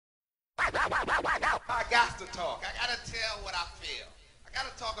I got to talk. I gotta tell what I feel. I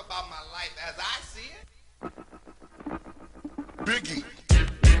gotta talk about my life as I see it. Biggie.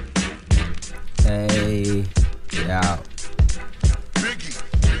 Hey, yo. Biggie.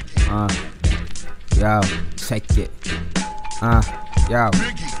 Yo, check it. Yo.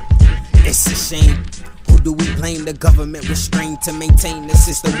 Biggie. It's a shame. Who do we blame? The government restrained to maintain the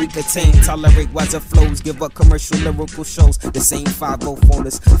system we contain. Tolerate wiser flows, give up commercial lyrical shows. The same 5-0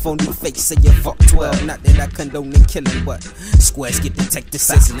 phoners, phony fake say you fuck 12. Not that I condone the killing, but squares get detected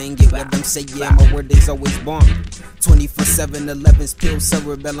sizzling. Get what I'm saying, my word is always bomb. 24/7, 11s, pills,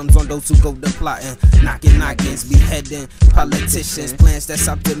 cerebellums on those who go to plottin. Knockin, noggins, beheadin politicians. Plans that's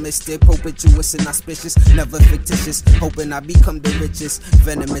optimistic, propendous and auspicious. Never fictitious, hoping I become the richest.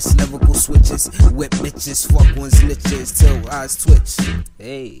 Venomous lyrical switches, whip bitches, fuck one's snitches till eyes twitch.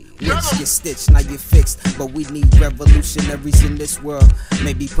 Hey, rich get stitched, now you fixed. But we need revolutionaries in this world.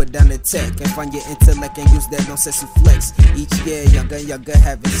 Maybe put down the tech and find your intellect and use that nonsense to flex. Each year, younger and younger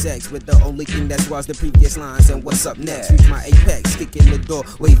having sex with the only thing that's was the previous lines. And what's up next? Reach my apex, kicking the door,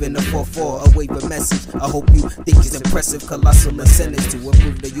 waving the 4-4, a wave a message. I hope you think it's impressive, colossal incentives to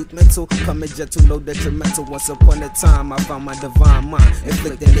improve the youth mental. Coming gentle, no detrimental. Once upon a time, I found my divine mind,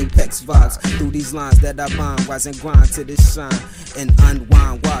 inflicting apex vibes through these lines that I bind. Rise and grind to this shine and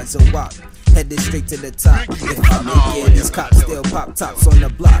unwind, wise and walk. Headed straight to the top. If I make it, these cops still pop tops on the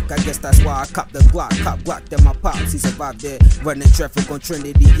block. I guess that's why I cop the Glock. Cop Glock than my pops. He survived there, running traffic on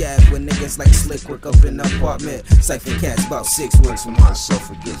Trinity Ave with niggas like Slick work up in the apartment. Siphon cats about 6 works for myself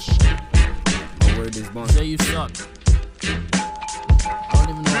for this shit. My word is born. Say you suck. I don't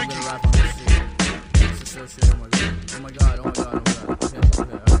even know I'm gonna rap on this shit. This is so shit. Oh my god. Oh my god. Oh my god. Oh my god. Okay,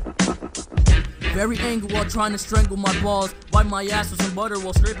 alright. Very angry while trying to strangle my balls. Wipe my ass with some butter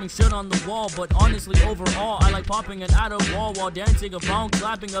while scraping shit on the wall. But honestly, overall, I like popping an out of wall while dancing around,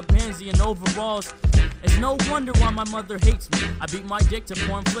 clapping a pansy in overalls. It's no wonder why my mother hates me. I beat my dick to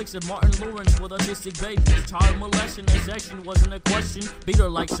porn flicks of Martin Lawrence with autistic babies. Child molestation and section wasn't a question. Beat her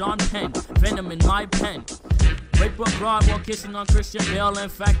like Sean Penn. Venom in my pen. Rape a broad while kissing on Christian Bale. In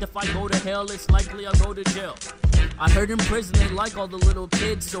fact, if I go to hell, it's likely I'll go to jail. I heard in prison they like all the little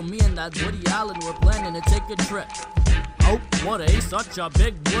kids, so me and that Woody Allen were planning to take a trip. Oh, what such a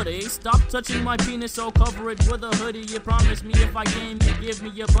big woody. Stop touching my penis, so cover it with a hoodie. You promised me if I came, you'd give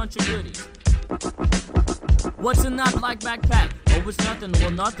me a bunch of goodies. What's in that black backpack? Oh, it's nothing.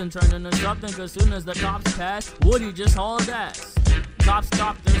 Well, nothing turned into something, cause soon as the cops passed, Woody just hauled ass. Cops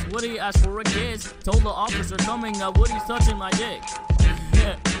stopped us, Woody asked for a kiss. Told the officer coming that Woody's touching my dick.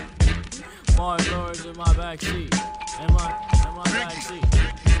 Mark Lawrence in my backseat. In my backseat.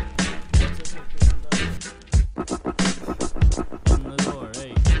 In the door,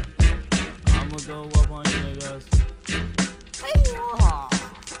 hey. I'ma go up on you niggas.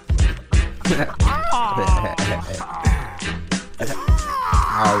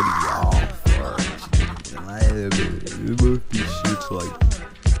 Howdy, y'all. Both these shits like.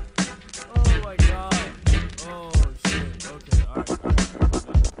 Oh my god. Oh shit. Okay, alright.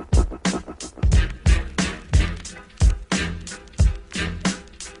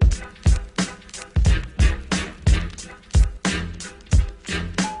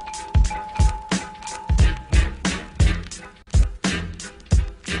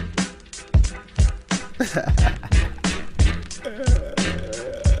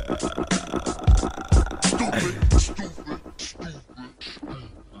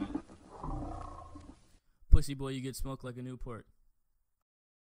 Pussy boy, you get smoked like a Newport.